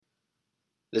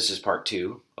This is part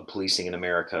 2 of Policing in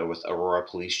America with Aurora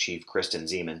Police Chief Kristen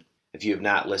Zeman. If you have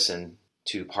not listened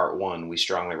to part 1, we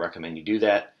strongly recommend you do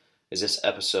that, as this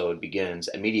episode begins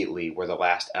immediately where the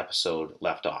last episode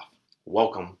left off.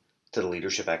 Welcome to the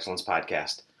Leadership Excellence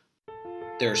Podcast.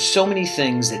 There are so many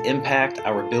things that impact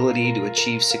our ability to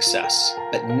achieve success,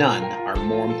 but none are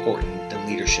more important than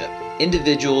leadership.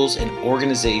 Individuals and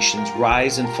organizations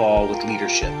rise and fall with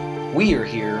leadership. We are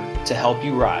here to help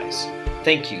you rise.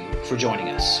 Thank you for joining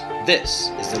us. This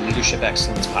is the Leadership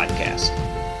Excellence Podcast.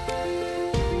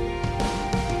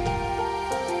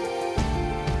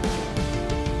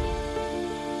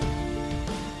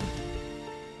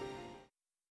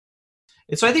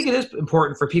 And so I think it is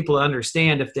important for people to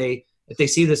understand if they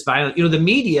see this violence. The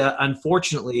media,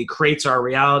 unfortunately, creates our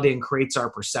reality and creates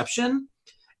our perception.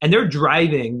 And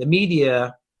the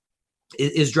media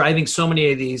is driving so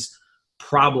many of these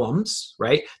problems,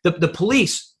 right? The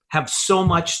police have so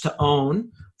much to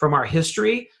own from our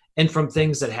history and from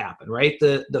things that happen, right?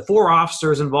 The 4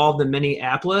 officers involved in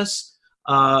Minneapolis,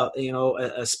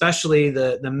 especially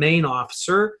the main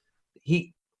officer,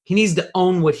 he needs to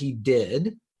own what he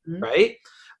did, right?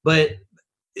 But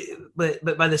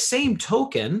by the same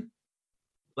token,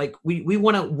 like we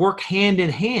want to work hand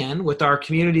in hand with our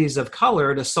communities of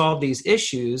color to solve these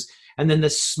issues, and then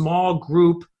this small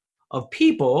group of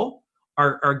people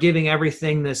are giving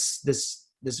everything this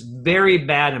very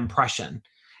bad impression.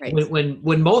 Right.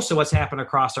 When most of what's happened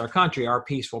across our country are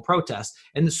peaceful protests.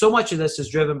 And so much of this is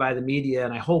driven by the media.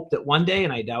 And I hope that one day,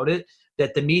 and I doubt it,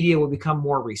 that the media will become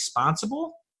more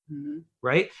responsible,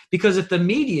 right? Because if the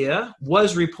media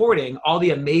was reporting all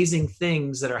the amazing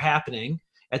things that are happening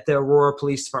at the Aurora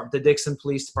Police Department, the Dixon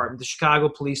Police Department, the Chicago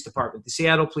Police Department, the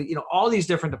Seattle Police, all these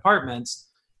different departments,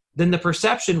 then the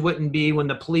perception wouldn't be when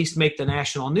the police make the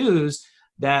national news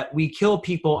that we kill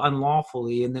people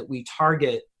unlawfully and that we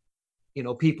target,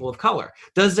 people of color.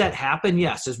 Does that happen?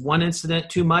 Yes. Is one incident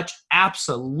too much?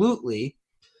 Absolutely.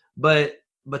 But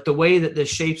the way that this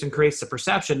shapes and creates the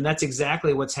perception, that's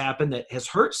exactly what's happened that has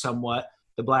hurt somewhat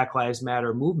the Black Lives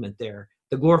Matter movement there.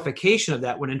 The glorification of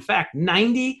that, when in fact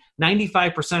 95%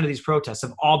 of these protests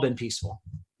have all been peaceful.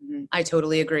 I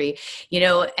totally agree.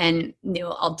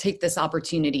 I'll take this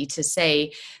opportunity to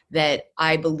say that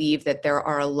I believe that there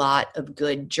are a lot of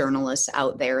good journalists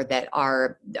out there that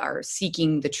are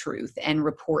seeking the truth and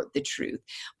report the truth.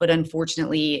 But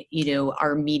unfortunately,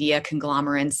 our media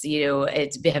conglomerates,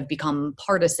 have become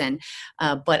partisan.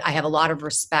 But I have a lot of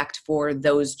respect for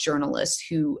those journalists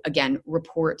who, again,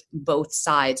 report both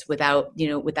sides without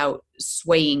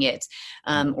swaying it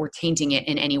or tainting it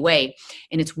in any way.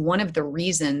 And it's one of the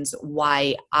reasons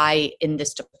why I, in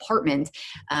this department,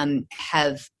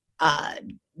 have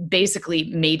basically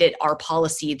made it our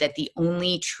policy that the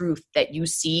only truth that you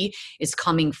see is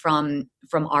coming from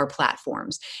our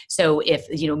platforms. So if,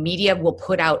 media will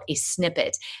put out a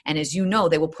snippet, and as they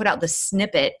will put out the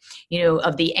snippet,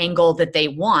 of the angle that they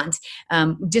want,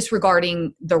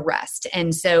 disregarding the rest.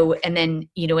 And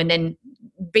then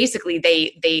basically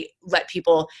they let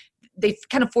people, they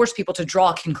kind of force people to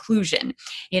draw a conclusion,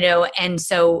 and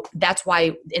so that's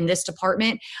why in this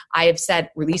department, I have said,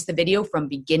 release the video from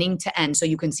beginning to end so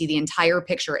you can see the entire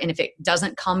picture. And if it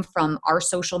doesn't come from our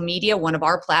social media, one of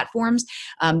our platforms,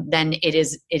 then it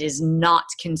is not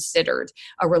considered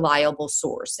a reliable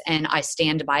source. And I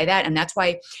stand by that. And that's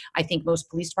why I think most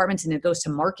police departments, and it goes to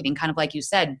marketing, kind of like you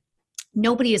said,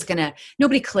 nobody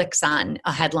clicks on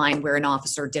a headline where an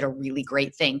officer did a really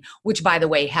great thing, which, by the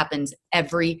way, happens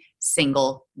every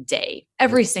single day.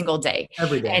 Every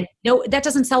day. And no, that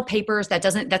doesn't sell papers.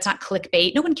 That's not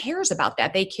clickbait. No one cares about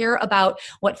that. They care about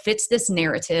what fits this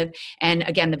narrative. And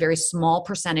again, the very small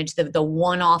percentage, the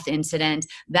one-off incident,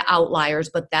 the outliers,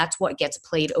 but that's what gets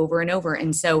played over and over.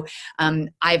 And so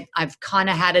I've kind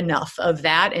of had enough of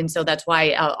that. And so that's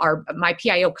why my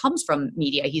PIO comes from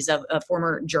media. He's a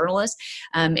former journalist.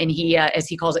 And he, as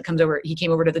he calls it, he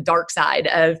came over to the dark side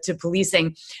to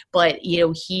policing. But,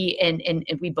 he and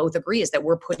we both agree is that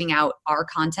we're putting out our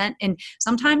content, and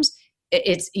sometimes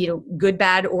it's, good,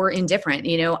 bad, or indifferent.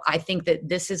 I think that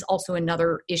this is also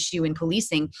another issue in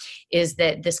policing, is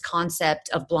that this concept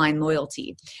of blind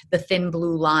loyalty, the thin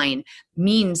blue line,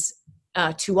 means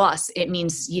to us, it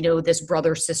means, this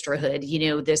brother sisterhood,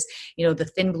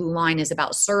 the thin blue line is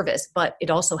about service, but it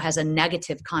also has a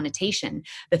negative connotation.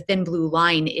 The thin blue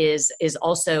line is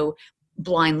also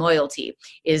blind loyalty,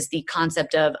 is the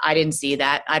concept of, I didn't see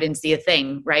that, I didn't see a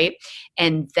thing, right?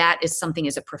 And that is something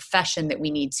as a profession that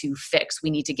we need to fix, we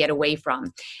need to get away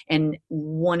from. And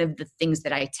one of the things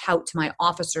that I tout to my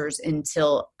officers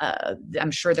until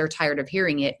I'm sure they're tired of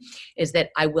hearing it, is that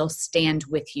I will stand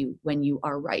with you when you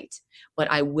are right,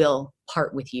 but I will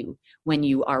part with you when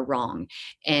you are wrong.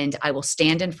 And I will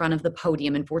stand in front of the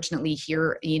podium. Unfortunately,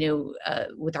 here,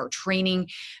 with our training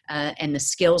and the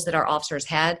skills that our officers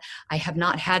had, I have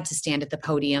not had to stand at the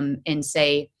podium and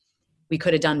say, we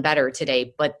could have done better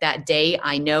today. But that day,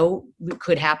 I know it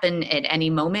could happen at any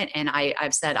moment. And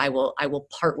I've said, I will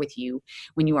part with you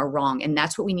when you are wrong. And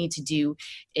that's what we need to do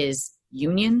is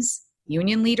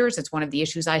union leaders. It's one of the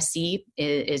issues I see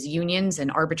is unions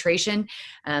and arbitration.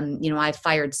 I've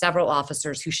fired several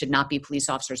officers who should not be police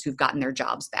officers who've gotten their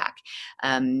jobs back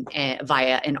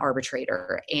via an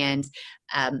arbitrator. And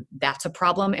that's a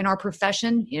problem in our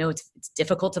profession. It's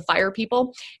difficult to fire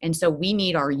people. And so we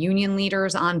need our union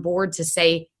leaders on board to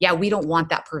say, yeah, we don't want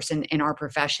that person in our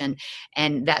profession.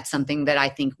 And that's something that I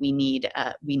think we need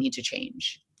to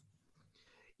change.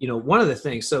 One of the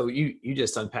things, so you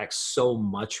just unpacked so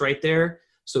much right there.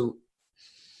 So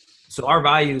our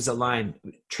values align.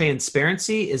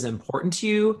 Transparency is important to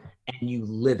you and you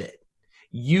live it.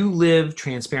 You live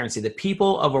transparency. The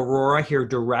people of Aurora hear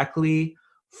directly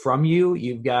from you.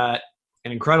 You've got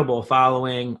an incredible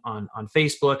following on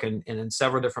Facebook and in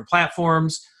several different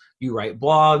platforms. You write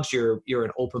blogs. You're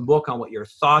an open book on what your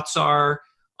thoughts are.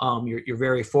 You're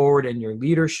very forward in your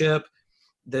leadership.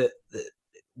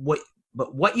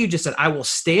 But what you just said, I will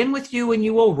stand with you when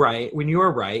you are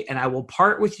right, and I will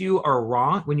part with you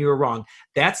when you are wrong.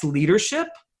 That's leadership,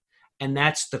 and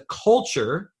that's the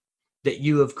culture that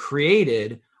you have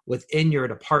created within your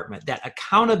department, that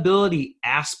accountability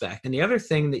aspect. And the other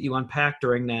thing that you unpacked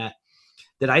during that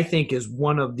I think is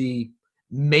one of the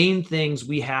main things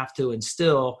we have to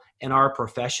instill in our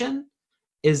profession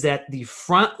is that the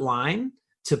front line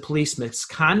to police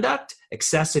misconduct,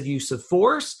 excessive use of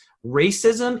force,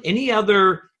 racism, any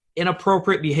other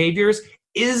inappropriate behaviors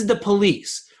is the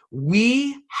police.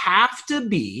 We have to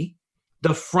be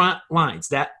the front lines.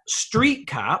 That street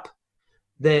cop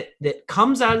that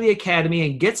comes out of the academy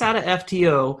and gets out of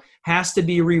FTO has to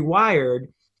be rewired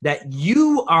that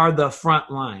you are the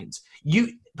front lines.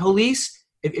 You police,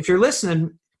 if you're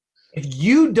listening, if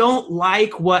you don't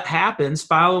like what happens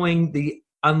following the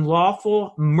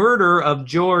unlawful murder of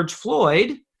George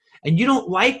Floyd, and you don't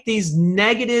like these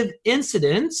negative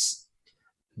incidents,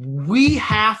 we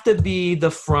have to be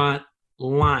the front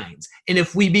lines. And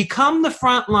if we become the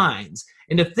front lines,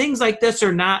 and if things like this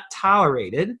are not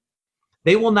tolerated,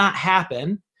 they will not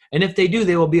happen. And if they do,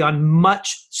 they will be on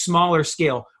much smaller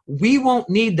scale. We won't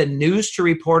need the news to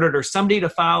report it or somebody to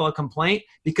file a complaint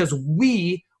because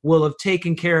we will have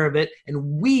taken care of it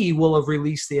and we will have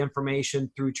released the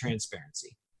information through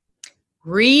transparency.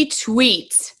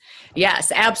 Retweet.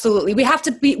 Yes, absolutely. We have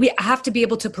to be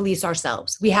able to police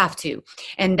ourselves. We have to.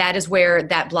 And that is where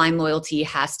that blind loyalty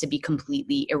has to be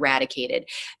completely eradicated.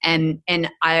 And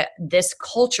this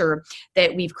culture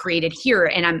that we've created here,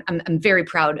 and I'm very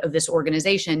proud of this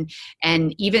organization.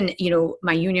 And even,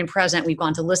 my union president, we've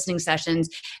gone to listening sessions,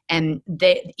 and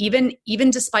they even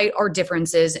despite our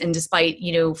differences and despite,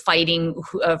 fighting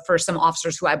for some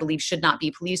officers who I believe should not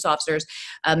be police officers,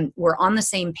 we're on the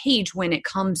same page when it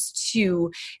comes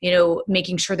to,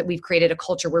 making sure that we've created a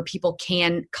culture where people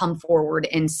can come forward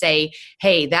and say,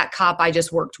 hey, that cop I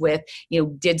just worked with,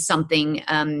 did something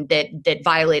that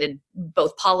violated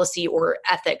both policy or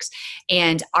ethics.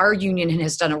 And our union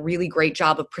has done a really great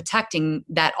job of protecting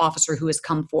that officer who has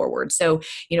come forward. So,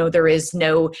 there is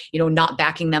no, not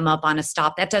backing them up on a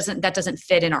stop. That doesn't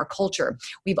fit in our culture.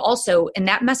 We've also, and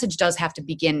that message does have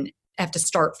to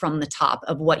start from the top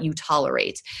of what you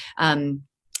tolerate.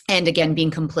 And again,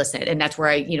 being complicit. And that's where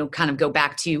I, kind of go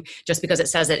back to, just because it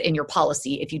says it in your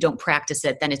policy, if you don't practice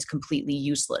it, then it's completely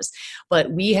useless.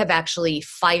 But we have actually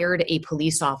fired a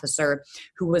police officer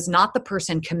who was not the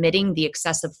person committing the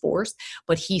excessive force,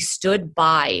 but he stood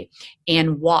by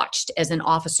and watched as an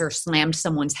officer slammed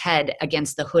someone's head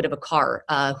against the hood of a car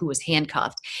who was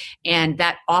handcuffed. And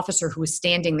that officer who was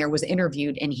standing there was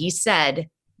interviewed, and he said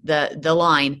the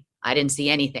line, I didn't see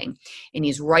anything. And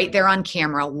he's right there on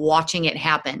camera watching it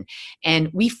happen. And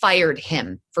we fired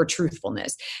him for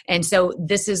truthfulness. And so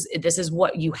this is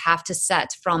what you have to set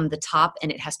from the top,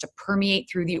 and it has to permeate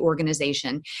through the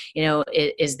organization.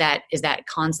 Is that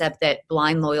concept that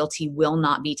blind loyalty will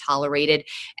not be tolerated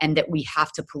and that we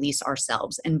have to police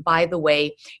ourselves. And by the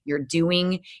way, you're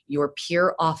doing your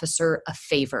peer officer a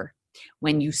favor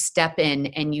when you step in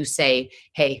and you say,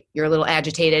 hey, you're a little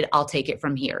agitated, I'll take it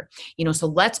from here. So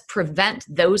let's prevent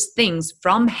those things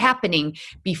from happening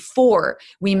before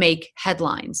we make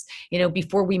headlines,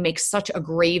 before we make such a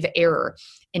grave error.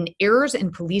 And errors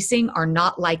in policing are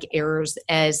not like errors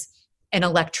as an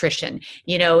electrician.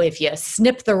 If you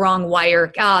snip the wrong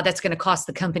wire, that's going to cost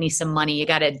the company some money. You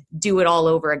got to do it all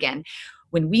over again.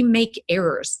 When we make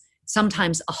errors,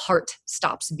 sometimes a heart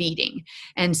stops beating.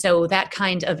 And so that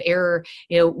kind of error,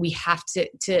 we have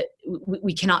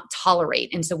we cannot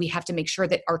tolerate. And so we have to make sure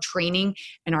that our training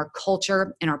and our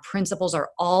culture and our principles are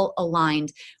all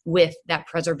aligned with that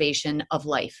preservation of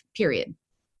life, period.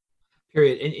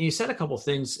 And you said a couple of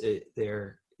things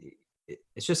there.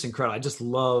 It's just incredible. I just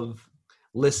love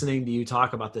listening to you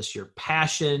talk about this, your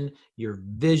passion, your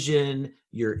vision,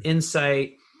 your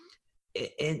insight.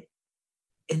 And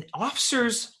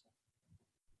officers,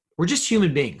 we're just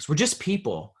human beings. We're just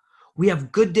people. We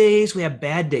have good days. We have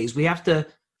bad days. We have to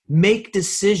make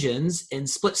decisions in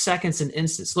split seconds and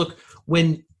instants. Look,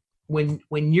 when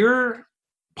you're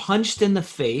punched in the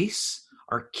face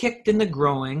or kicked in the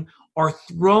groin or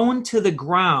thrown to the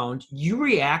ground, you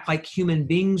react like human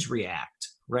beings react,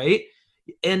 right?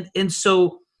 And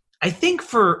so I think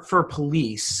for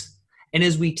police, and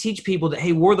as we teach people that,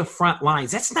 hey, we're the front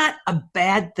lines, that's not a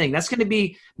bad thing. That's going to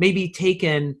be maybe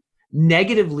taken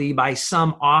negatively by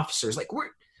some officers. Like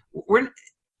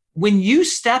when you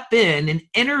step in and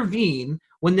intervene,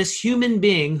 when this human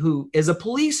being who is a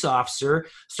police officer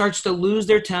starts to lose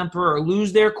their temper or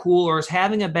lose their cool or is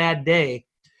having a bad day,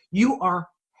 you are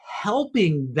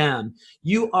helping them.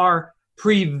 You are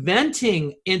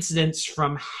preventing incidents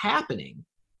from happening,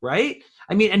 right?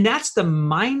 I mean, and that's the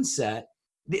mindset.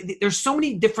 There's so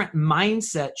many different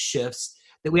mindset shifts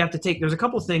that we have to take. There's a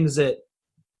couple of things that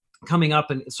coming up.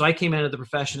 And so I came into the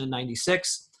profession in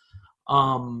 96.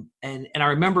 And I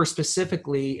remember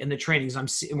specifically in the trainings,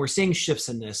 and we're seeing shifts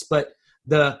in this, but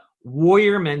the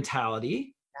warrior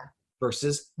mentality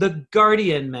versus the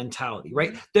guardian mentality,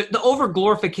 right? The over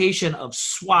glorification of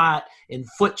SWAT and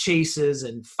foot chases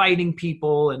and fighting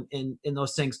people and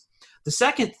those things. The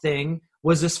second thing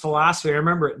was this philosophy. I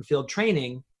remember it in field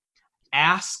training: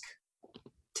 ask,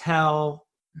 tell,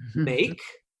 make.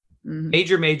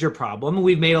 Major problem.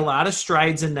 We've made a lot of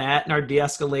strides in that in our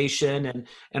de-escalation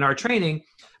and our training.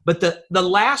 But the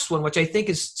last one, which I think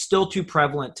is still too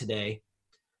prevalent today,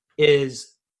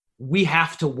 is we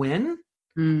have to win.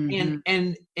 And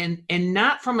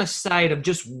not from a side of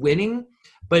just winning,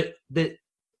 but that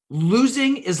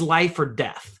losing is life or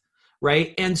death,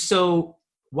 right? And so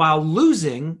while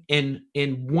losing in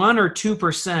 1 or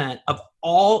 2% of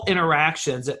all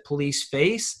interactions that police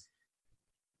face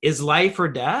is life or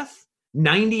death,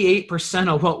 98%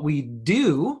 of what we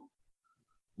do,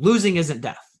 losing isn't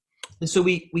death. And so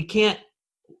we can't,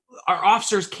 our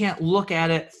officers can't look at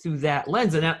it through that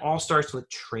lens. And that all starts with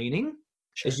training,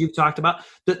 as you've talked about,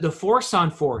 the force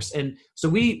on force. And so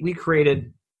we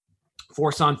created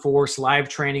force on force live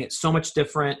training. It's so much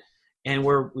different. And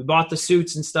we bought the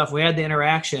suits and stuff. We had the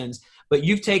interactions, but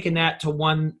you've taken that to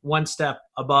one step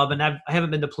above. And I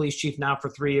haven't been the police chief now for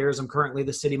 3 years. I'm currently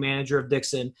the city manager of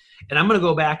Dixon. And I'm going to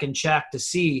go back and check to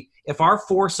see if our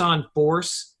force on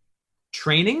force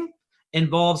training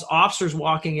involves officers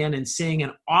walking in and seeing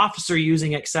an officer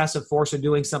using excessive force or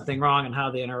doing something wrong and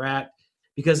how they interact,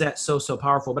 because that's so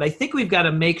powerful. But I think we've got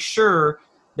to make sure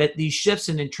that these shifts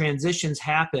and transitions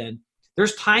happen.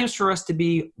 There's times for us to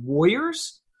be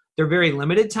warriors. They're very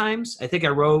limited times. I think I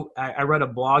read a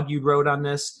blog you wrote on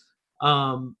this.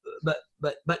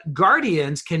 But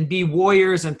guardians can be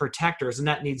warriors and protectors, and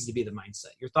that needs to be the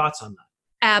mindset. Your thoughts on that?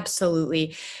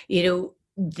 Absolutely.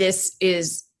 This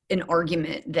is an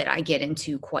argument that I get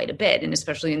into quite a bit, and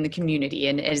especially in the community.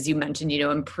 And as you mentioned,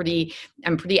 I'm pretty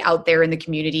out there in the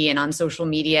community and on social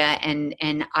media, and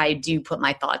I do put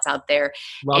my thoughts out there.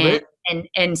 Love it.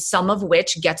 And some of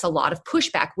which gets a lot of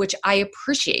pushback, which I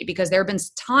appreciate, because there have been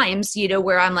times,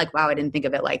 where I'm like, wow, I didn't think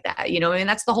of it like that. And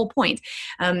that's the whole point.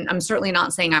 I'm certainly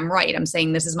not saying I'm right. I'm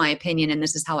saying this is my opinion and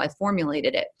this is how I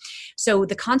formulated it. So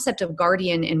the concept of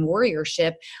guardian and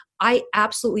warriorship, I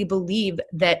absolutely believe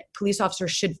that police officers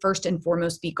should first and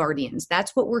foremost be guardians.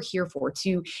 That's what we're here for,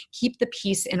 to keep the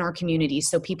peace in our community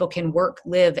so people can work,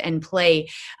 live, and play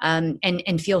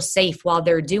and feel safe while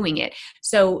they're doing it.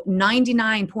 So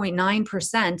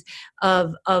 99.9%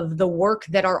 of the work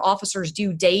that our officers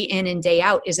do day in and day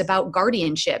out is about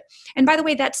guardianship. And by the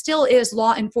way, that still is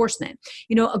law enforcement.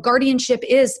 A guardianship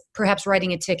is perhaps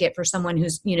writing a ticket for someone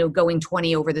who's, going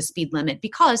 20 over the speed limit,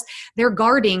 because they're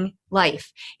guarding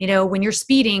life. When you're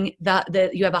speeding,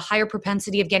 you have a higher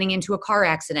propensity of getting into a car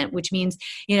accident, which means,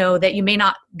 that you may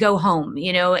not go home,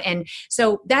 and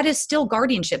so that is still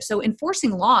guardianship. So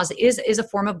enforcing laws is a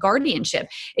form of guardianship.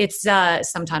 It's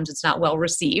sometimes it's not well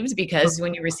received, because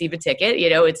when you receive a ticket,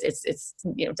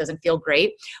 it doesn't feel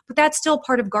great, but that's still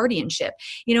part of guardianship.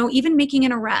 Even making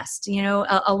an arrest,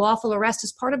 a lawful arrest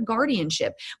is part of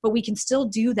guardianship, but we can still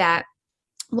do that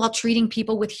while treating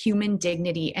people with human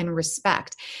dignity and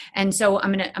respect. And so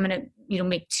I'm gonna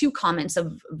make two comments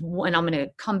of one. I'm going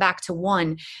to come back to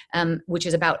one, which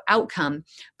is about outcome.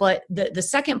 But the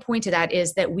second point to that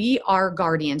is that we are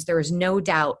guardians. There is no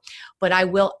doubt. But I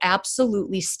will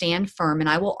absolutely stand firm, and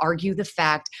I will argue the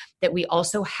fact that we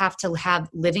also have to have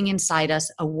living inside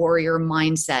us a warrior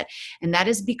mindset. And that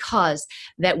is because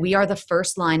that we are the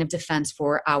first line of defense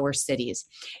for our cities.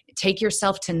 Take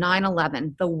yourself to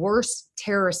 9/11, the worst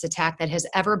terrorist attack that has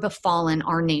ever befallen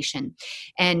our nation.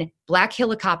 And black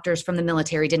helicopters from the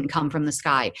military didn't come from the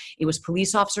sky. It was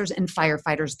police officers and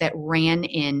firefighters that ran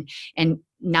in and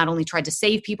not only tried to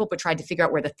save people, but tried to figure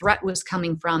out where the threat was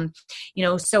coming from.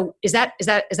 So is that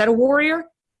a warrior?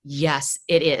 Yes,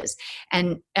 it is.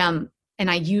 And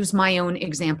I use my own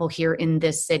example here in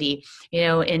this city,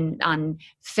 on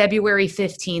February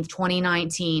 15th,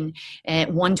 2019 at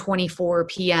 1:24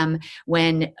 p.m.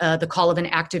 when the call of an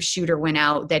active shooter went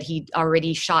out that he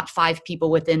already shot 5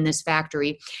 people within this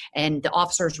factory, and the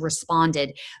officers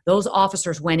responded. Those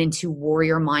officers went into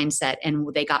warrior mindset,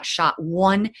 and they got shot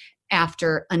one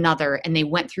after another, and they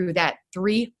went through that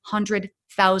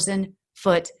 300,000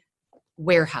 foot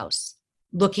warehouse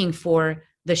looking for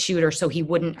the shooter so he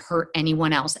wouldn't hurt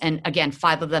anyone else. And again,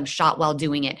 5 of them shot while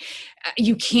doing it.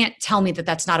 You can't tell me that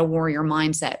that's not a warrior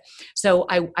mindset. So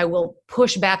I will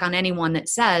push back on anyone that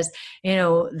says,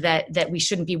 that we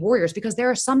shouldn't be warriors, because there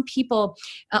are some people,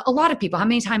 a lot of people. How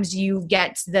many times do you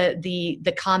get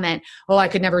the comment, "Oh, I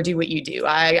could never do what you do.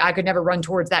 I could never run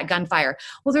towards that gunfire."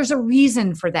 Well, there's a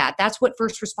reason for that. That's what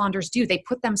first responders do. They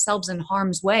put themselves in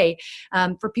harm's way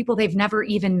for people they've never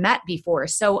even met before.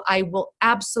 So I will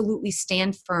absolutely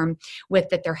stand firm with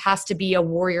that. There has to be a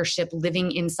warriorship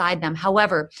living inside them.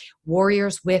 However,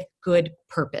 warriors with good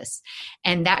purpose.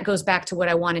 And that goes back to what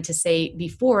I wanted to say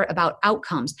before about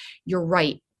outcomes. You're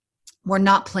right. We're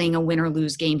not playing a win or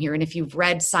lose game here. And if you've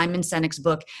read Simon Sinek's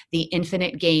book, The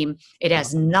Infinite Game, it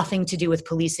has nothing to do with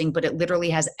policing, but it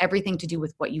literally has everything to do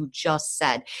with what you just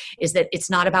said, is that it's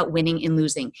not about winning and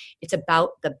losing. It's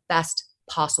about the best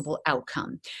possible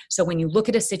outcome. So when you look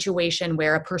at a situation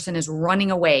where a person is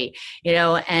running away,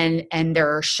 and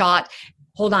they're shot,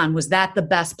 hold on, was that the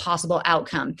best possible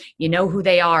outcome? You know who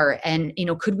they are, and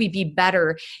could we be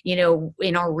better,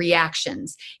 in our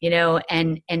reactions,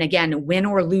 and again, win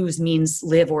or lose means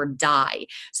live or die.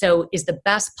 So is the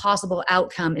best possible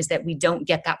outcome is that we don't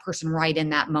get that person right in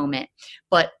that moment,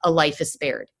 but a life is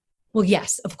spared? Well,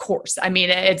 yes, of course. I mean,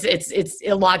 it's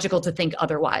illogical to think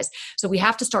otherwise. So we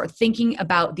have to start thinking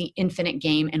about the infinite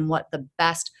game and what the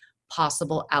best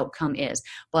possible outcome is.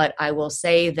 But I will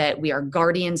say that we are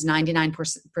guardians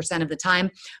 99% of the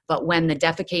time. But when the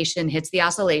defecation hits the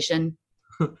oscillation,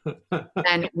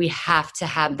 then we have to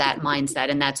have that mindset,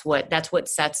 and that's what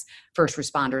sets first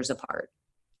responders apart.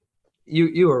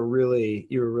 You were really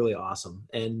awesome,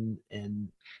 and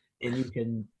you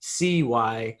can see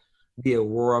why the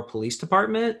Aurora Police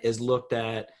Department is looked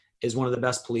at as one of the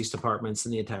best police departments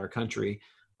in the entire country.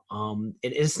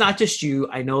 It's not just you,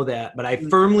 I know that, but I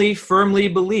firmly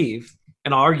believe,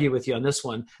 and I'll argue with you on this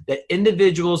one, that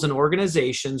individuals and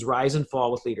organizations rise and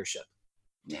fall with leadership.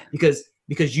 Yeah.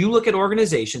 Because you look at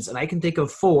organizations, and I can think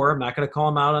of 4, I'm not going to call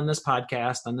them out on this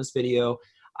podcast, on this video.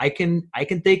 I can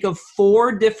think of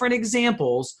 4 different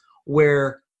examples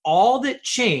where all that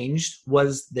changed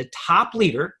was the top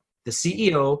leader, the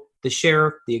CEO, the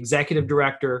sheriff, the executive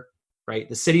director, right,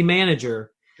 the city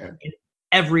manager, and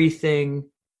everything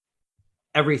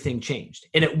changed.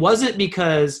 And it wasn't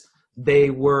because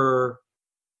they were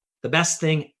the best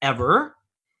thing ever,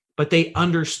 but they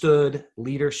understood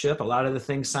leadership. A lot of the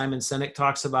things Simon Sinek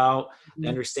talks about, they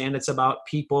understand it's about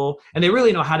people, and they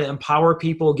really know how to empower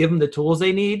people, give them the tools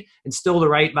they need, instill the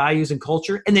right values and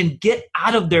culture, and then get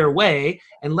out of their way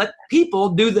and let people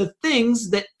do the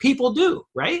things that people do,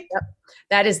 right? Yep.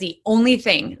 That is the only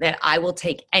thing that I will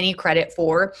take any credit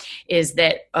for, is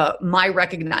that my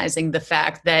recognizing the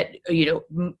fact that,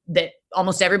 that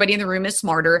almost everybody in the room is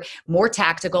smarter, more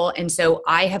tactical. And so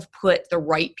I have put the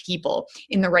right people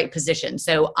in the right position.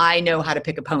 So I know how to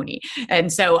pick a pony.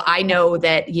 And so I know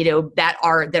that, that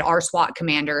our SWAT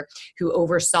commander who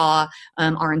oversaw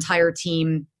our entire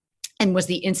team and was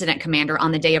the incident commander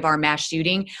on the day of our mass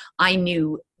shooting, I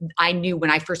knew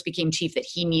when I first became chief that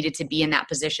he needed to be in that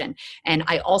position. And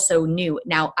I also knew,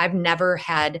 now I've never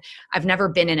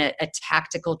been in a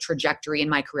tactical trajectory in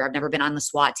my career. I've never been on the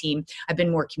SWAT team. I've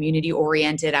been more community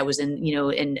oriented. I was as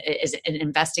an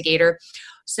investigator.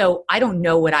 So I don't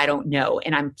know what I don't know.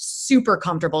 And I'm super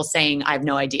comfortable saying I have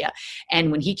no idea.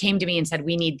 And when he came to me and said,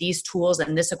 we need these tools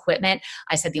and this equipment,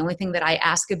 I said, the only thing that I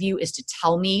ask of you is to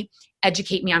tell me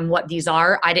educate me on what these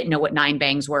are. I didn't know what 9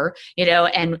 bangs were,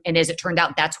 and as it turned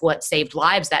out, that's what saved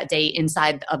lives that day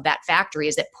inside of that factory,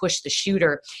 is it pushed the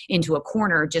shooter into a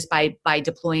corner just by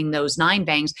deploying those 9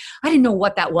 bangs. I didn't know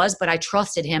what that was, but I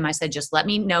trusted him. I said, just let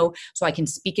me know so I can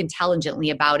speak intelligently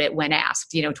about it when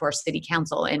asked, to our city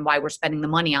council and why we're spending the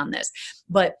money on this.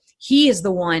 But he is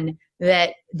the one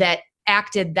that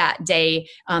acted that day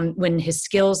when his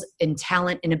skills and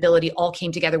talent and ability all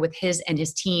came together with his and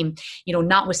his team,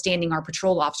 notwithstanding our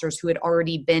patrol officers who had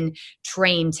already been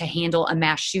trained to handle a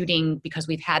mass shooting, because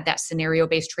we've had that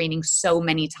scenario-based training so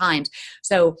many times.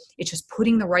 So it's just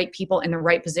putting the right people in the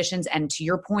right positions. And to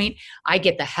your point, I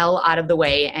get the hell out of the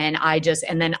way, and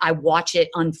then I watch it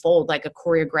unfold like a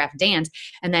choreographed dance.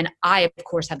 And then I, of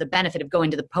course, have the benefit of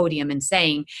going to the podium and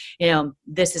saying,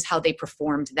 this is how they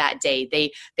performed that day.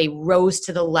 They rose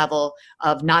to the level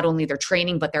of not only their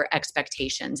training, but their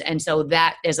expectations. And so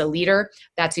that, as a leader,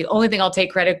 that's the only thing I'll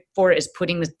take credit for, is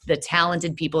putting the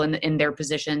talented people in their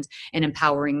positions and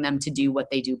empowering them to do what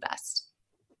they do best.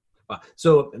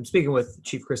 So I'm speaking with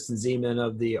Chief Kristen Zeman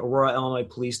of the Aurora, Illinois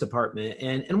Police Department.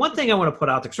 And one thing I want to put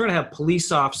out there, because we're going to have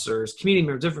police officers, community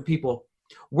members, different people.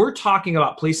 We're talking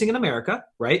about policing in America,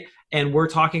 right? And we're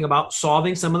talking about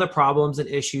solving some of the problems and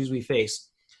issues we face.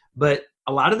 But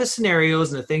a lot of the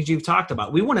scenarios and the things you've talked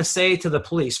about, we want to say to the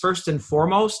police, first and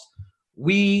foremost,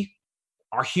 we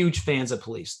are huge fans of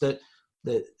police. That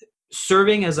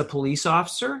serving as a police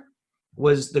officer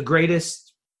was the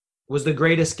greatest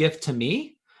gift to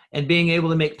me, and being able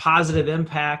to make positive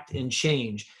impact and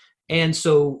change. And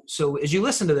so as you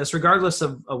listen to this, regardless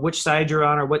of which side you're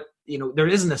on or what, there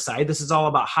isn't a side. This is all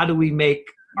about how do we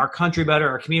make our country better,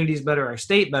 our communities better, our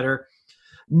state better.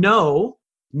 Know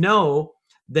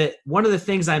that one of the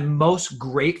things I'm most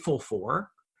grateful for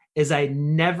is I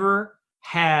never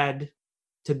had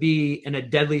to be in a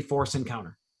deadly force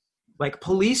encounter. Like,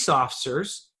 police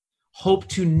officers hope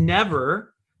to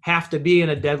never have to be in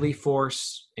a deadly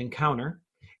force encounter.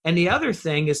 And the other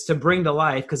thing is to bring to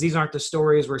life, because these aren't the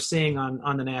stories we're seeing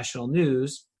on the national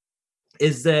news,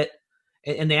 is that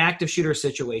in the active shooter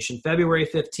situation, February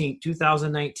 15th,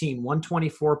 2019,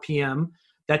 1:24 p.m.,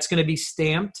 that's going to be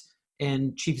stamped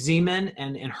in Chief Zeman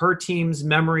and her team's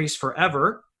memories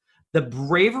forever. The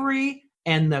bravery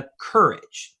and the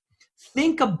courage.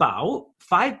 Think about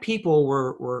 5 people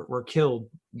were killed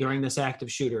during this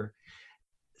active shooter.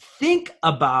 Think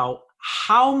about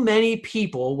how many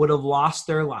people would have lost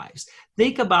their lives.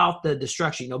 Think about the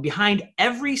destruction. Behind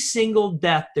every single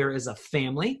death, there is a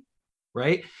family,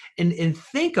 right? And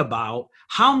think about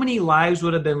how many lives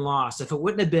would have been lost if it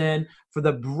wouldn't have been for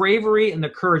the bravery and the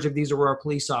courage of these Aurora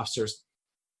police officers.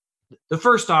 The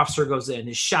first officer goes in,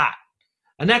 is shot.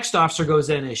 The next officer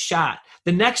goes in, is shot.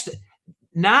 The next,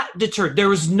 not deterred. There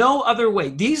was no other way.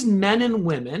 These men and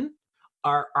women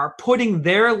are putting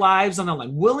their lives on the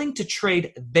line, willing to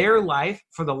trade their life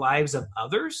for the lives of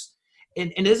others.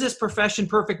 And is this profession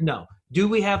perfect? No. Do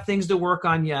we have things to work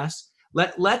on? Yes.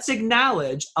 Let's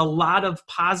acknowledge a lot of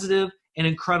positive and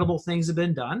incredible things have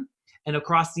been done. And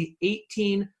across the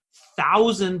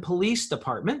 18,000 police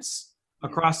departments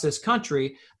across this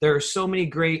country, there are so many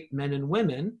great men and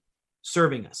women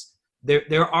serving us.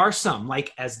 There are some,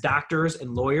 like as doctors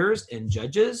and lawyers and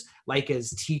judges, like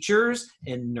as teachers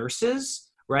and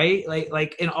nurses, right?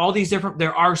 Like in all these different,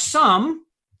 there are some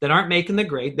that aren't making the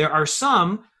grade. There are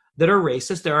some that are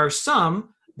racist. There are some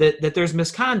that there's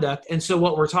misconduct. And so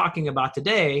what we're talking about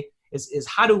today is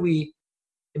how do we,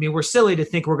 we're silly to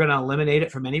think we're going to eliminate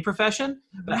it from any profession,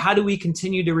 but how do we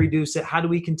continue to reduce it? How do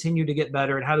we continue to get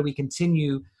better? And how do we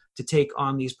continue to take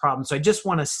on these problems? So I just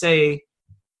want to say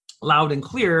loud and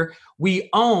clear, we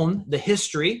own the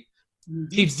history.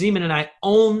 Chief Zeman and I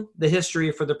own the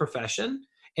history for the profession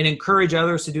and encourage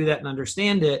others to do that and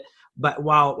understand it. But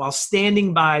while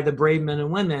standing by the brave men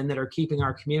and women that are keeping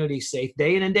our community safe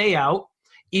day in and day out,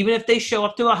 even if they show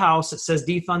up to a house that says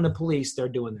defund the police, they're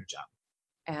doing their job.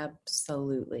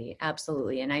 Absolutely.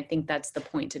 Absolutely. And I think that's the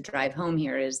point to drive home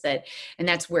here is that, and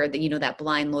that's where the, that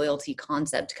blind loyalty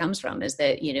concept comes from, is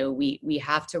that, we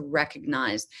have to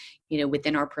recognize,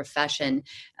 within our profession,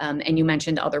 and you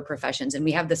mentioned other professions, and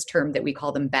we have this term that we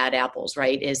call them bad apples,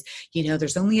 right? Is,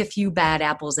 there's only a few bad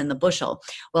apples in the bushel.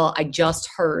 Well, I just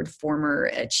heard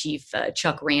former Chief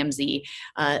Chuck Ramsey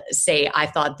say, I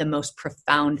thought the most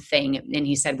profound thing. And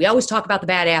he said, we always talk about the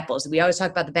bad apples. We always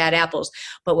talk about the bad apples.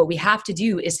 But what we have to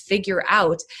do is figure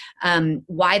out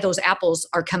why those apples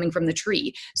are coming from the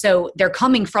tree. So they're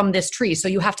coming from this tree. So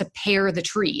you have to pair the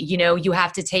tree. You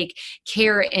have to take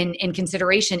care and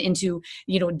consideration into into,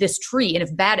 this tree. And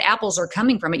if bad apples are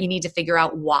coming from it, you need to figure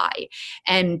out why.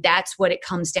 And that's what it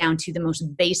comes down to, the most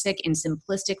basic and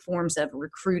simplistic forms of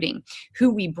recruiting,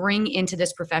 who we bring into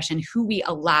this profession, who we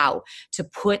allow to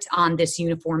put on this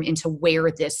uniform and to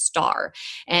wear this star.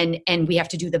 And we have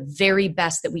to do the very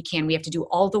best that we can. We have to do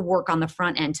all the work on the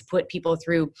front end to put people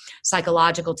through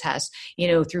psychological tests,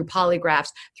 through polygraphs,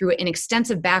 through an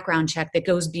extensive background check that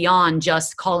goes beyond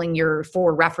just calling your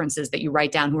 4 references that you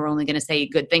write down who are only going to say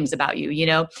good things about you,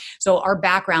 So our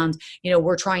background,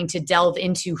 we're trying to delve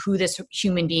into who this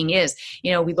human being is.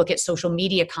 We look at social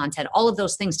media content. All of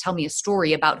those things tell me a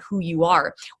story about who you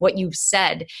are. What you've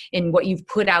said and what you've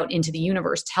put out into the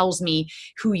universe tells me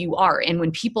who you are. And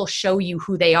when people show you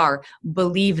who they are,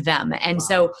 believe them. And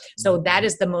so that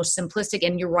is the most simplistic,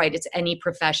 and you're right, it's any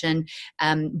profession.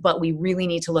 But we really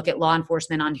need to look at law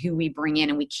enforcement on who we bring in,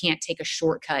 and we can't take a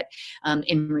shortcut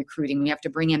in recruiting. We have to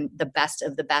bring in the best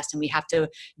of the best, and we have to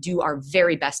do our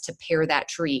very best to pair that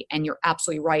tree. And you're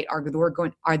absolutely right.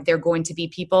 Are there going to be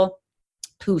people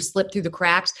who slip through the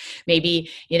cracks? Maybe,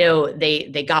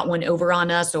 they got one over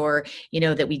on us, or,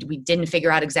 that we didn't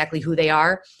figure out exactly who they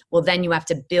are. Well, then you have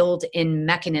to build in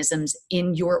mechanisms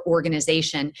in your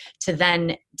organization to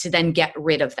then get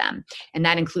rid of them. And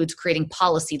that includes creating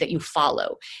policy that you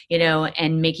follow,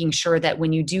 and making sure that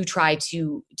when you do try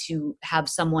to have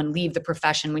someone leave the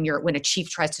profession, when a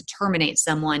chief tries to terminate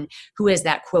someone who is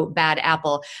that quote bad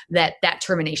apple, that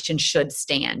termination should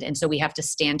stand. And so we have to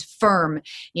stand firm,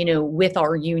 with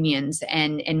our unions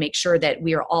and make sure that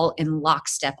we are all in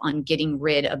lockstep on getting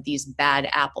rid of these bad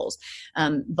apples.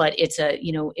 But it's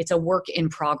a work in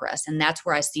progress. And that's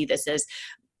where I see this as.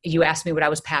 You asked me what I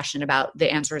was passionate about.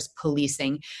 The answer is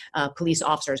policing, police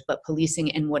officers, but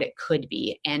policing and what it could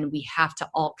be. And we have to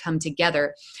all come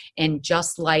together. And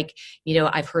just like,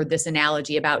 I've heard this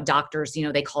analogy about doctors,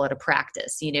 they call it a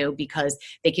practice, because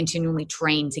they continually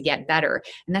train to get better.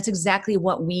 And that's exactly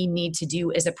what we need to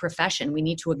do as a profession. We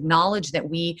need to acknowledge that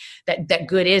that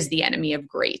good is the enemy of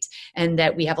great, and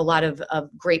that we have a lot of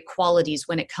great qualities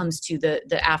when it comes to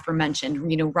the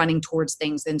aforementioned, running towards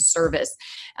things in service,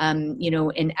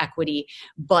 in equity,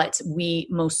 but we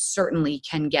most certainly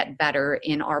can get better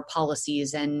in our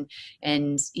policies and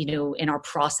in our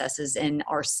processes and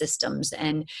our systems.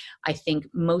 And I think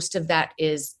most of that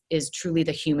is truly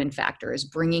the human factor, is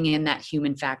bringing in that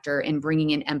human factor and bringing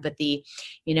in empathy,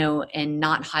 and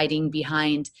not hiding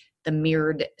behind the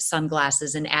mirrored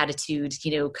sunglasses and attitude,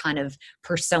 kind of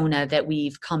persona that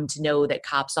we've come to know that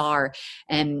cops are,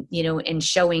 and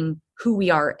showing who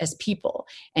we are as people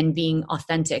and being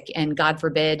authentic and, God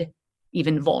forbid,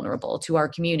 even vulnerable to our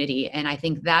community. And I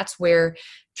think that's where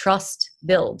trust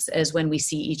builds, is when we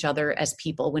see each other as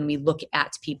people, when we look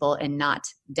at people and not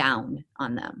down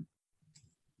on them.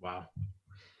 Wow.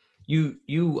 You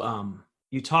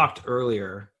talked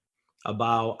earlier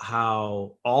about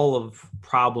how all of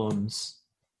problems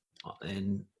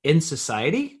in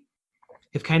society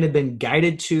have kind of been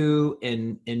guided to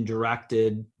and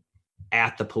directed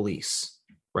at the police,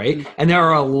 right? Mm-hmm. And there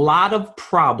are a lot of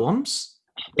problems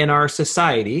in our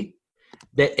society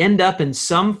that end up in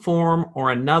some form or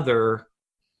another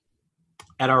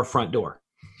at our front door.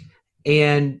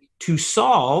 And to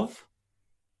solve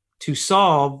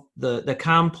the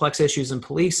complex issues in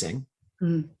policing,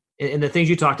 and the things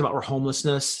you talked about were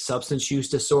homelessness, substance use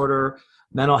disorder,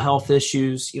 mental health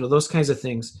issues, those kinds of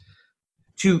things.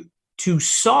 To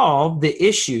solve the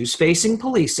issues facing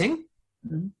policing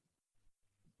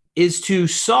is to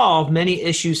solve many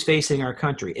issues facing our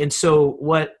country. And so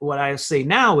what I say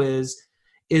now is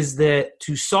that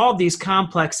to solve these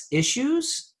complex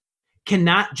issues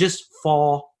cannot just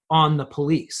fall on the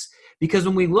police. Because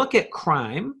when we look at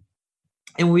crime,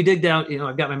 and we dig down,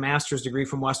 I've got my master's degree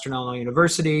from Western Illinois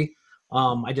University.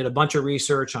 I did a bunch of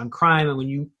research on crime. And when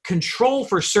you control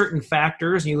for certain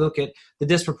factors, and you look at the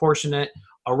disproportionate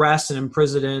arrests and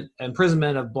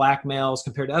imprisonment of black males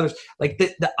compared to others, like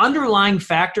the underlying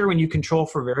factor when you control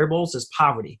for variables is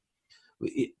poverty.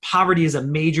 Poverty is a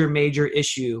major, major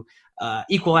issue.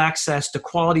 Equal access to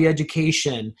quality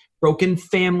education, broken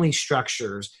family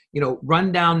structures,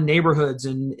 rundown neighborhoods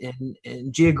and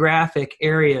geographic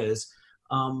areas.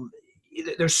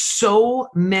 There's so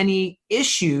many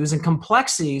issues and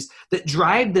complexities that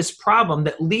drive this problem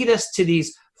that lead us to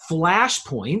these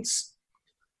flashpoints.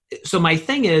 So my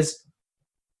thing is,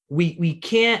 we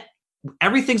can't,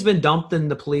 everything's been dumped in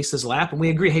the police's lap, and we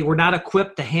agree, hey, we're not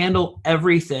equipped to handle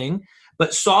everything,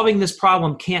 but solving this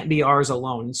problem can't be ours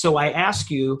alone. So I ask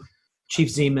you, Chief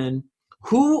Zeman,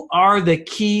 who are the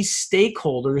key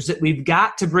stakeholders that we've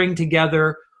got to bring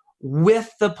together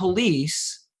with the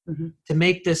police to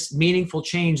make this meaningful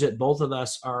change that both of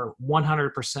us are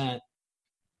 100%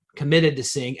 committed to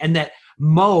seeing, and that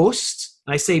most,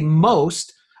 and I say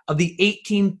most, of the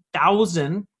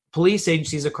 18,000 police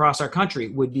agencies across our country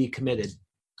would be committed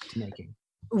to making.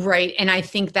 Right. And I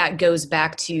think that goes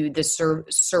back to the Sir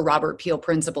Robert Peel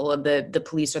principle of the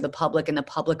police are the public and the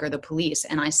public are the police.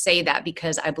 And I say that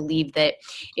because I believe that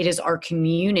it is our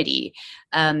community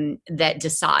that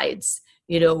decides,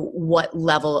 what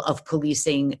level of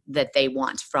policing that they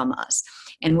want from us.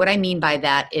 And what I mean by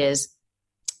that is,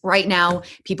 right now,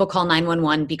 people call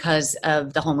 911 because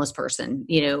of the homeless person,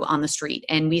 on the street.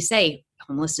 And we say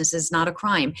homelessness is not a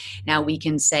crime. Now we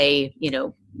can say,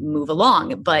 move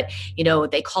along, but,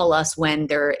 they call us when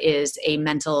there is a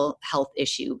mental health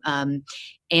issue.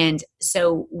 And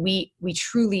so we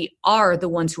truly are the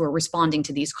ones who are responding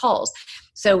to these calls.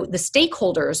 So the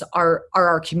stakeholders are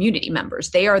our community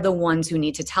members. They are the ones who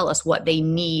need to tell us what they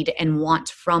need and want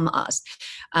from us.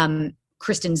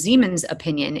 Kristen Ziemann's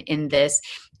opinion in this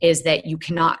is that you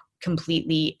cannot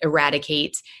completely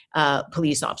eradicate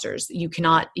police officers. You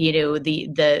cannot,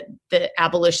 the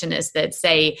abolitionists that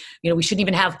say, we shouldn't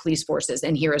even have police forces,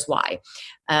 and here is why.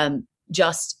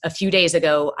 Just a few days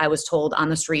ago, I was told on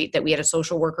the street that we had a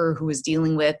social worker who was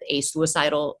dealing with a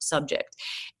suicidal subject.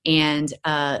 And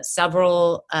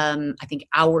several, I think,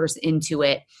 hours into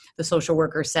it, the social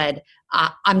worker said,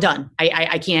 I'm done.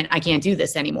 I can't do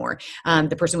this anymore.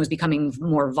 The person was becoming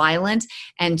more violent.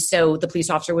 And so the police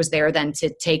officer was there then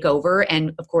to take over.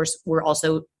 And of course, we're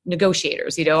also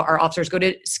negotiators. Our officers go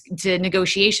to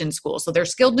negotiation school. So they're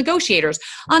skilled negotiators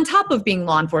on top of being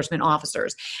law enforcement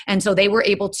officers. And so they were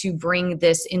able to bring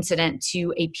this incident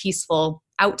to a peaceful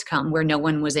outcome where no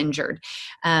one was injured.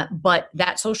 But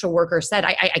that social worker said,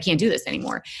 I can't do this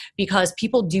anymore, because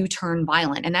people do turn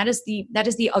violent. And that is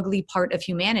the ugly part of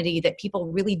humanity that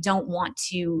people really don't want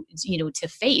to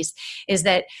face, is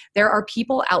that there are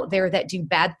people out there that do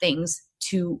bad things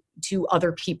to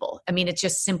other people. I mean, it's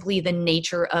just simply the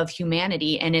nature of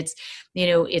humanity. And it's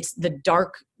the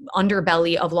dark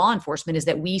underbelly of law enforcement, is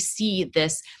that we see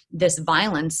this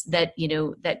violence that,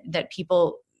 that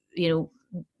people,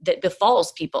 that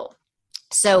befalls people.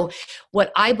 So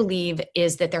what I believe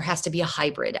is that there has to be a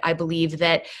hybrid. I believe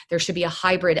that there should be a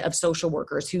hybrid of social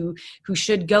workers who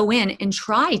should go in and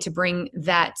try to bring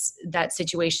that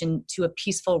situation to a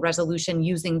peaceful resolution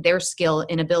using their skill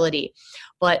and ability.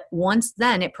 But once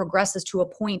then it progresses to a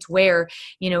point where,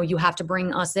 you have to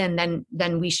bring us in,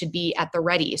 then we should be at the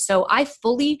ready. So I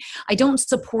don't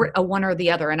support a one or the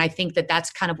other. And I think that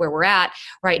that's kind of where we're at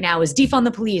right now, is defund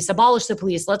the police, abolish the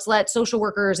police. Let's let social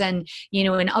workers and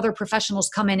other professionals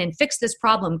come in and fix this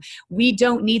problem. We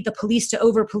don't need the police to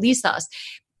over police us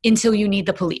until you need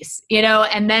the police,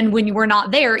 and then when we're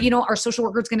not there, our social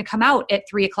worker is going to come out at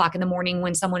 3:00 in the morning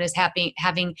when someone is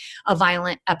having a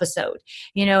violent episode.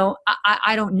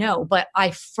 I don't know, but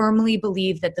I firmly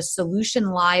believe that the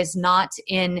solution lies not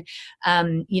in,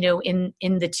 in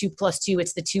the 2+2.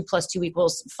 It's the 2 + 2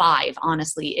 = 5.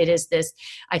 Honestly, it is this.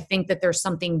 I think that there's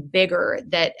something bigger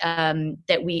that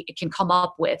that we can come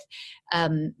up with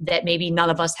that maybe none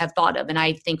of us have thought of. And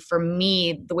I think for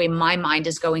me, the way my mind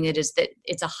is going, it is that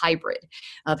it's a hybrid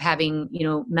of having,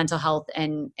 mental health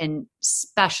and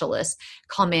specialists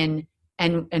come in,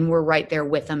 and we're right there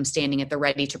with them, standing at the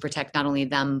ready to protect not only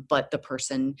them, but the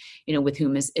person, with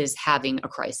whom is having a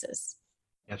crisis.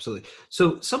 Absolutely.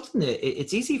 So something that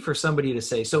it's easy for somebody to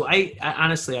say. So I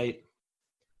honestly,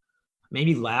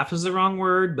 maybe laugh is the wrong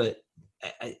word, but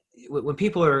when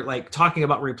people are like talking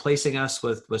about replacing us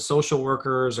with social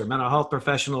workers or mental health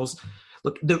professionals,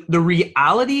 look, the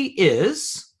reality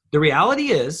is,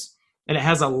 and it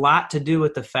has a lot to do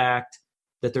with the fact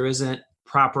that there isn't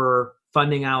proper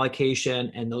funding allocation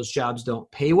and those jobs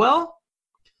don't pay well.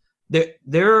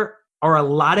 There are a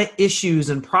lot of issues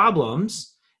and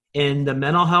problems in the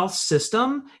mental health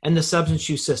system and the substance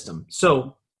use system.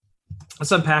 So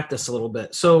let's unpack this a little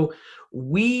bit. So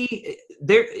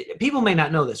people may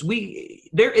not know this.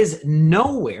 There is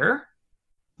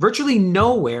virtually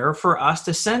nowhere for us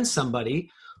to send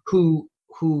somebody who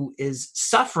is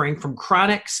suffering from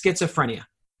chronic schizophrenia.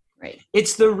 Right.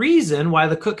 It's the reason why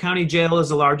the Cook County Jail is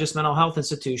the largest mental health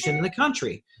institution in the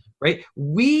country, right?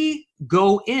 We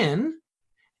go in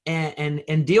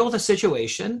and deal with a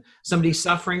situation, somebody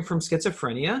suffering from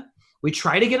schizophrenia. We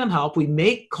try to get them help. We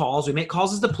make calls. As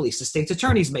the police. The state's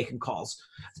attorney's making calls.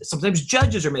 Sometimes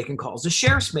judges are making calls. The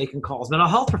sheriff's making calls. Mental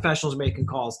health professionals are making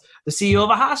calls. The CEO of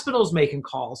a hospital is making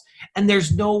calls. And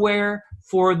there's nowhere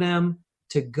for them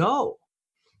to go.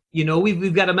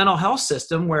 We've got a mental health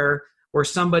system where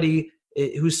somebody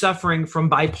who's suffering from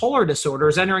bipolar disorder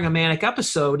is entering a manic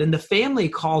episode, and the family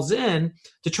calls in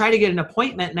to try to get an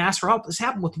appointment and ask for help. This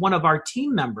happened with one of our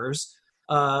team members'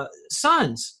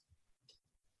 sons.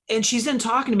 And she's then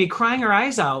talking to me, crying her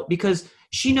eyes out, because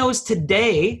she knows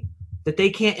today that they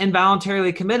can't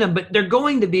involuntarily commit him, but they're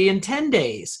going to be in 10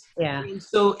 days. Yeah. And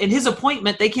so in his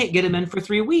appointment, they can't get him in for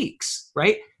 3 weeks,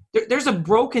 right? There's a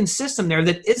broken system there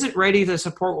that isn't ready to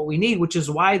support what we need, which is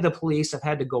why the police have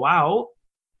had to go out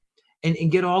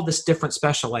and get all this different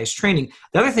specialized training.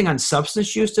 The other thing on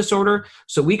substance use disorder,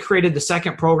 so we created the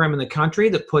second program in the country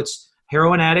that puts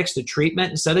heroin addicts to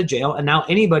treatment instead of jail, and now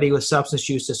anybody with substance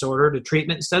use disorder to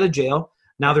treatment instead of jail.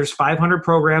 Now there's 500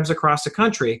 programs across the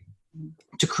country.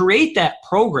 To create that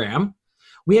program,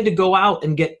 we had to go out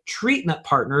and get treatment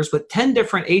partners with 10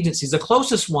 different agencies. The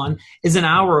closest one is an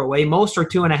hour away. Most are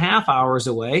 2.5 hours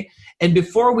away. And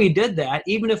before we did that,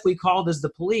 even if we called as the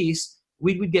police,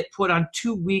 we would get put on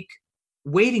 2-week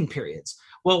waiting periods.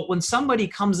 Well, when somebody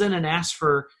comes in and asks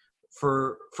for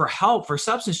help for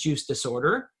substance use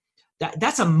disorder,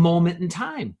 that's a moment in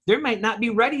time. They might not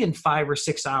be ready in 5 or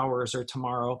 6 hours or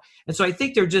tomorrow. And so I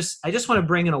think I just want to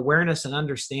bring an awareness and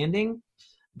understanding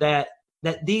that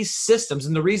these systems,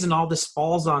 and the reason all this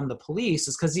falls on the police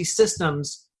is because these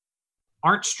systems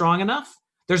aren't strong enough.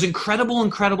 There's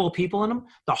incredible people in them,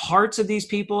 the hearts of these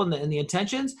people and the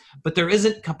intentions, but there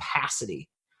isn't capacity.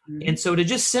 Mm-hmm. And so to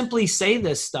just simply say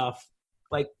this stuff,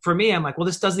 like for me, I'm like, well,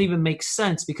 this doesn't even make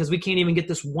sense because we can't even get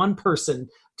this one person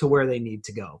to where they need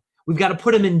to go. We've got to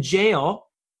put them in jail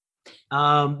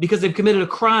because they've committed a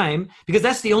crime, because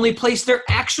that's the only place they're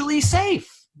actually safe.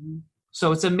 Mm-hmm.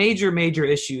 So it's a major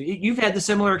issue. You've had the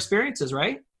similar experiences,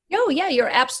 right? Oh, yeah, you're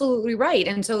absolutely right.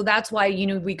 And so that's why,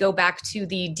 we go back to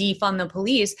the defund the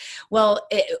police. Well,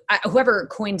 whoever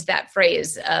coined that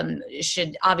phrase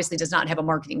obviously does not have a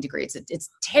marketing degree. It's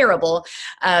terrible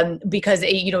because,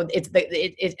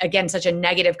 it's again, such a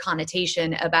negative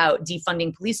connotation about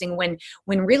defunding policing when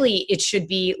really it should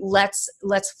be let's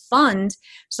fund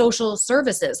social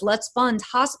services. Let's fund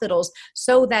hospitals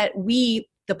so that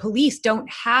the police don't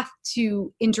have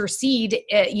to intercede,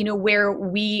 where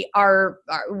we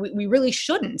really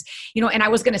shouldn't, and I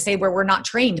was going to say where we're not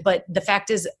trained, but the fact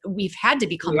is we've had to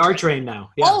become trained now.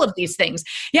 Yeah. All of these things.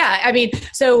 Yeah. I mean,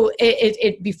 so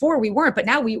it before we weren't, but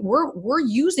now we're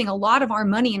using a lot of our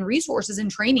money and resources in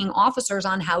training officers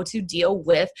on how to deal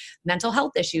with mental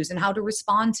health issues and how to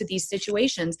respond to these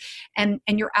situations. And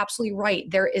you're absolutely right.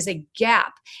 There is a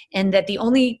gap, and that the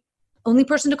only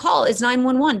person to call is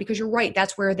 911, because you're right,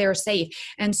 that's where they're safe.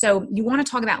 And so you want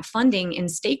to talk about funding and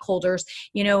stakeholders,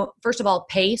 first of all,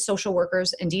 pay social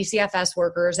workers and DCFS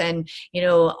workers and,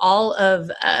 all of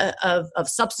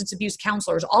substance abuse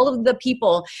counselors, all of the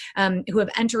people who have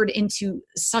entered into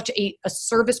such a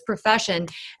service profession,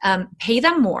 pay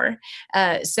them more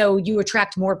so you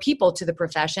attract more people to the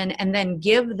profession, and then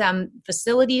give them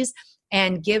facilities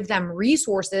and give them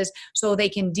resources so they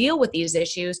can deal with these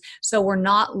issues. So we're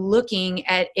not looking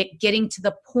at it getting to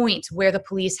the point where the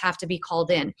police have to be called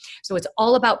in. So it's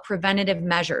all about preventative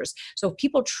measures. So if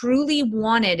people truly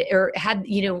wanted or had,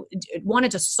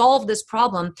 wanted to solve this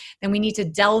problem, then we need to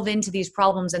delve into these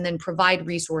problems and then provide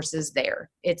resources there.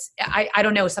 I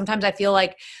don't know. Sometimes I feel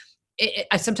like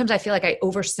I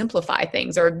oversimplify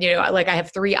things, or, like I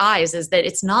have 3 eyes, is that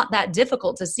it's not that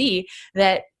difficult to see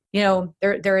that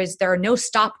there are no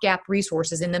stopgap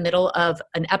resources in the middle of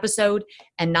an episode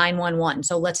and 911.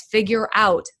 So let's figure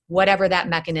out whatever that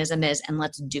mechanism is and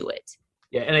let's do it.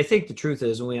 Yeah. And I think the truth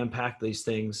is, when we unpack these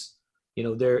things,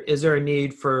 is there a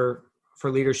need for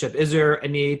leadership? Is there a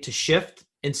need to shift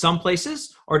in some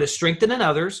places or to strengthen in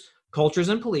others, cultures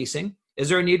and policing? Is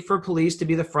there a need for police to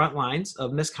be the front lines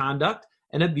of misconduct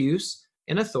and abuse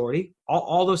and authority?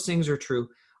 All those things are true.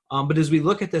 But as we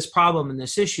look at this problem and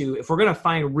this issue, if we're going to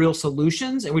find real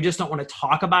solutions and we just don't want to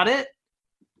talk about it,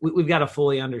 we've got to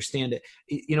fully understand it.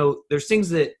 There's things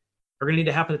that are going to need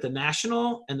to happen at the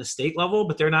national and the state level,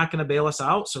 but they're not going to bail us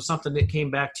out. So something that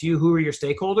came back to you, who are your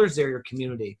stakeholders? They're your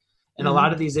community. And a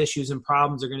lot of these issues and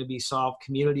problems are going to be solved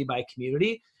community by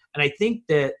community. And I think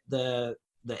that the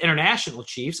international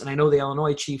chiefs, and I know the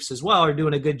Illinois chiefs as well, are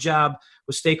doing a good job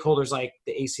with stakeholders like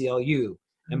the ACLU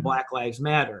and Black Lives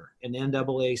Matter and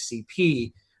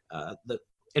NAACP,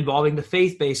 involving the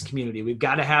faith-based community. We've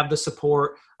got to have the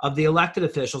support of the elected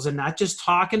officials and not just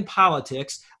talk in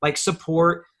politics, like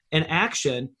support and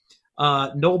action.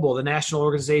 NOBLE, the National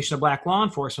Organization of Black Law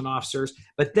Enforcement Officers.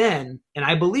 But then, and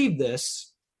I believe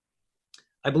this,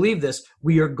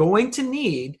 we are going to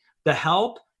need the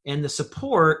help and the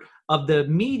support of the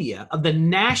media, of the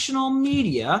national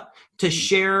media, to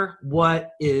share what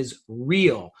is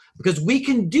real. Because we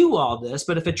can do all this,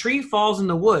 but if a tree falls in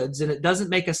the woods and it doesn't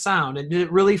make a sound, and did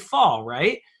it really fall,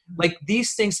 right? Like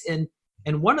these things, and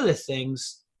one of the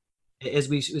things, as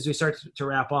we start to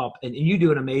wrap up, and you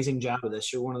do an amazing job of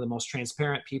this, you're one of the most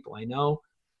transparent people I know,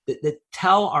 that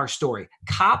tell our story.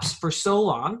 Cops for so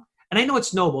long, and I know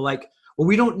it's noble, like, well,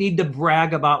 we don't need to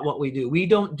brag about what we do. We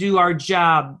don't do our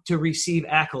job to receive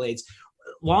accolades.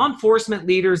 Law enforcement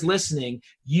leaders listening,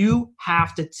 you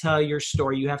have to tell your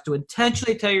story. You have to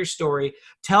intentionally tell your story,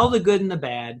 tell the good and the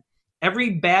bad.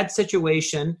 Every bad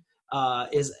situation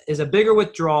is a bigger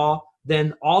withdrawal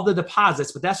than all the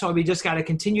deposits, but that's why we just got to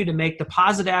continue to make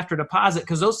deposit after deposit,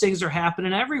 because those things are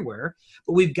happening everywhere.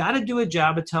 But we've got to do a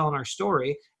job of telling our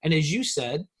story. And as you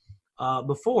said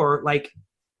before, like,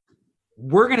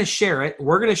 we're going to share it.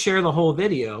 We're going to share the whole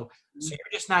video. So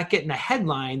you're just not getting a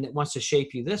headline that wants to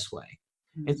shape you this way.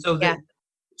 And so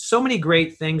so many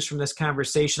great things from this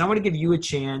conversation. I want to give you a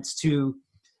chance to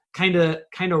kind of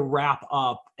wrap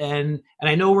up. And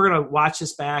I know we're going to watch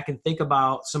this back and think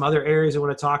about some other areas I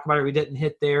want to talk about or we didn't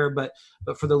hit there, but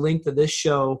for the length of this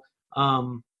show,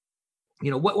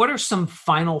 what are some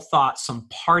final thoughts, some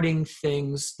parting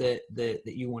things that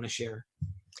you want to share?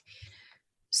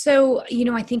 So,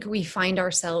 I think we find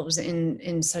ourselves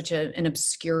in such an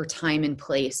obscure time and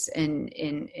place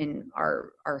in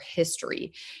our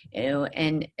history,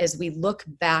 and as we look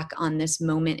back on this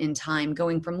moment in time,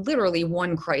 going from literally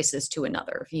one crisis to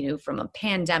another, from a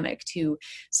pandemic to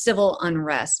civil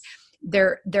unrest,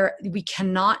 we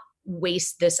cannot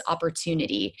waste this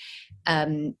opportunity.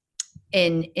 And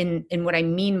what I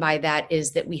mean by that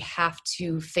is that we have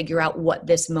to figure out what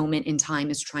this moment in time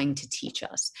is trying to teach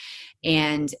us,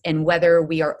 and whether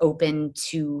we are open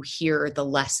to hear the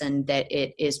lesson that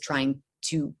it is trying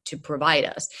to provide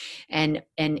us. And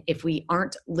if we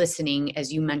aren't listening,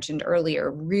 as you mentioned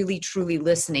earlier, really truly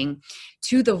listening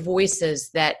to the voices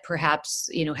that perhaps,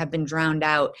 have been drowned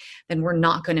out, then we're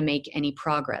not going to make any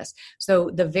progress.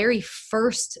 So the very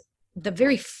first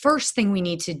thing we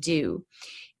need to do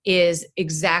is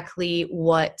exactly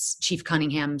what Chief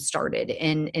Cunningham started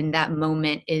in that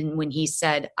moment when he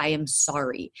said, I am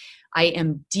sorry. I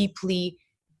am deeply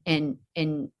and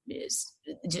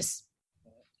just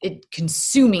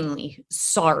consumingly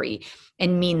sorry,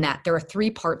 and mean that. There are 3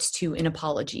 parts to an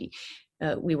apology.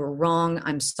 We were wrong,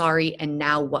 I'm sorry, and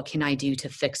now what can I do to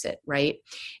fix it, right?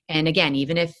 And again,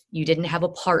 even if you didn't have a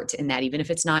part in that, even if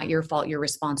it's not your fault, you're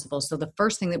responsible. So the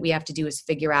first thing that we have to do is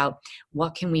figure out,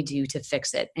 what can we do to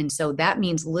fix it? And so that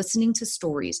means listening to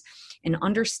stories and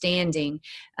understanding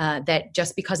that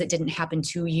just because it didn't happen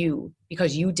to you,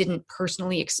 because you didn't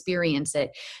personally experience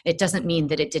it, it doesn't mean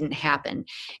that it didn't happen.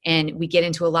 And we get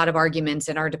into a lot of arguments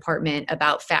in our department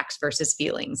about facts versus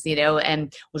feelings,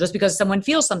 and well, just because someone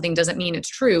feels something doesn't mean it's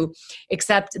true,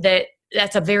 except that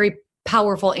that's a very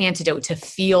powerful antidote to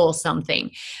feel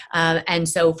something. And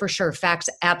so for sure, facts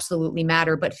absolutely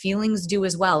matter, but feelings do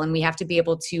as well. And we have to be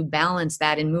able to balance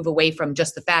that and move away from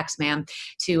just the facts, ma'am,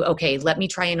 to, okay, let me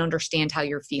try and understand how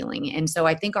you're feeling. And so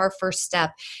I think our first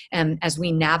step, as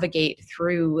we navigate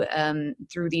through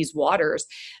these waters,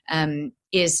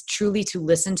 is truly to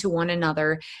listen to one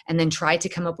another and then try to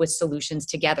come up with solutions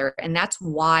together. And that's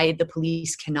why the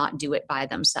police cannot do it by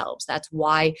themselves. That's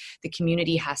why the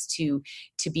community has to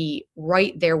be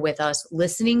right there with us,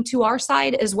 listening to our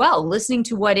side as well, listening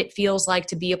to what it feels like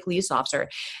to be a police officer.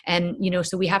 And,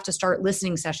 so we have to start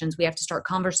listening sessions. We have to start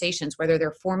conversations, whether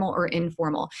they're formal or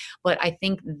informal. But I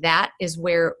think that is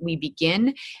where we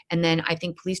begin. And then I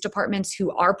think police departments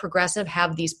who are progressive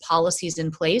have these policies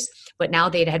in place, but now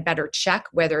they'd had better check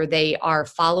whether they are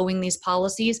following these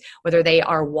policies, whether they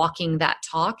are walking that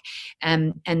talk.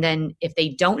 And then if they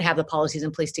don't have the policies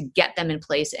in place, to get them in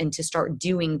place and to start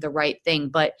doing the right thing.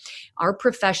 But our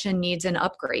profession needs an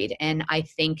upgrade. And I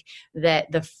think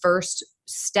that the first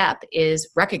step is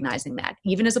recognizing that,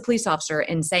 even as a police officer,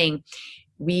 and saying,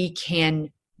 we can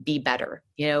be better.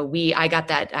 I got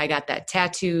that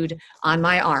tattooed on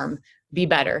my arm. Be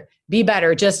better,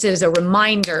 just as a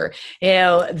reminder,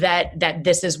 that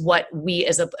this is what we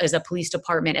as a police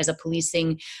department, as a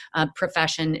policing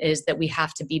profession, is that we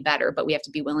have to be better, but we have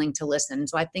to be willing to listen.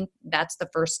 So I think that's the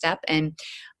first step. And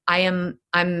I'm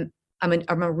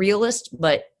a realist,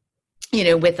 but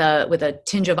with a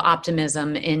tinge of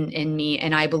optimism in me.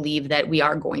 And I believe that we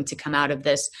are going to come out of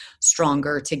this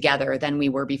stronger together than we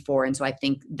were before. And so I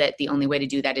think that the only way to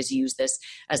do that is use this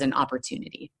as an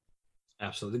opportunity.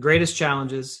 Absolutely. The greatest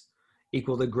challenges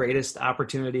equal the greatest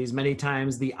opportunities. Many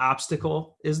times the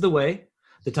obstacle is the way.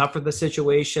 The tougher the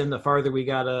situation, the farther we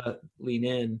got to lean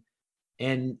in.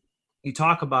 And you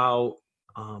talk about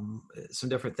some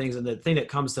different things, and the thing that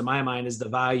comes to my mind is the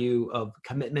value of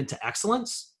commitment to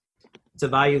excellence. It's a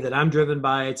value that I'm driven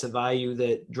by. It's a value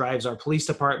that drives our police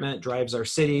department, drives our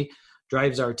city,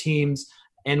 drives our teams.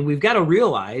 And we've got to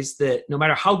realize that no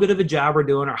matter how good of a job we're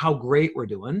doing or how great we're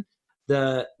doing,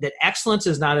 that excellence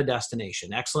is not a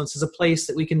destination. Excellence is a place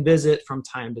that we can visit from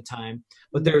time to time,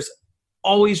 but there's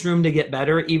always room to get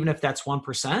better, even if that's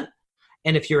 1%.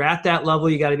 And if you're at that level,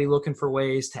 you got to be looking for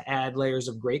ways to add layers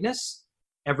of greatness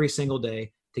every single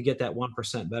day to get that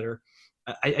 1% better.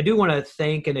 I do want to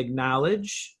thank and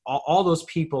acknowledge all those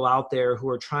people out there who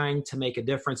are trying to make a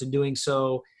difference and doing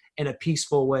so in a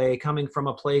peaceful way, coming from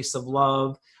a place of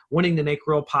love, wanting to make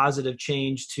real positive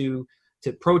change, to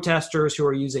protesters who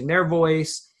are using their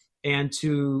voice, and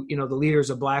to, you know, the leaders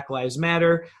of Black Lives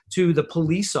Matter, to the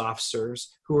police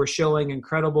officers who are showing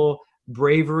incredible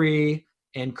bravery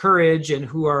and courage, and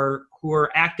who are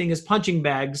acting as punching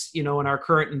bags, you know, in our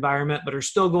current environment, but are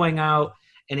still going out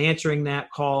and answering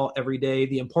that call every day.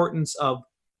 The importance of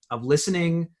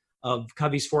listening, of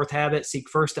Covey's fourth habit, seek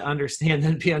first to understand,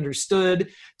 then be understood,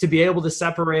 to be able to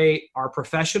separate our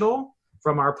professional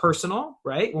from our personal,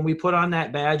 right? When we put on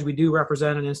that badge, we do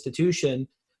represent an institution,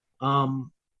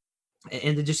 and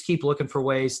to just keep looking for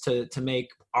ways to make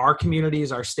our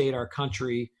communities, our state, our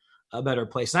country a better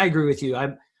place. And I agree with you.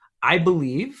 I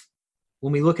believe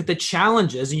when we look at the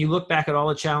challenges, and you look back at all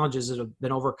the challenges that have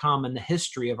been overcome in the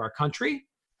history of our country,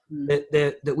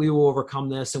 that we will overcome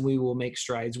this and we will make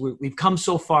strides. We've come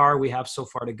so far. We have so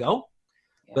far to go.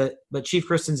 Yeah. But Chief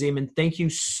Kristen Zieman, thank you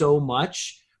so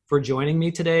much for joining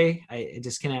me today. I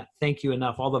just cannot thank you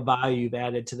enough. All the value you've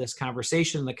added to this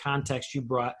conversation, the context you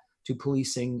brought to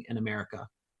policing in America.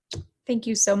 Thank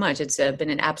you so much. It's been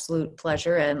an absolute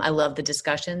pleasure. I love the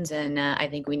discussions, and I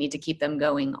think we need to keep them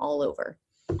going all over.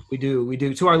 We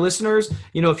do. To our listeners,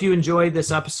 you know, if you enjoyed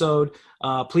this episode,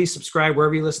 please subscribe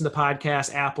wherever you listen to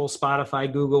podcasts. Apple,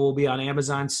 Spotify, Google. Will be on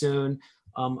Amazon soon.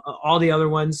 All the other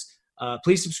ones.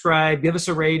 Please subscribe. Give us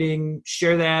a rating.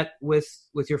 Share that with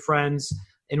your friends.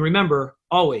 And remember,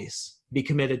 always be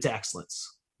committed to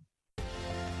excellence.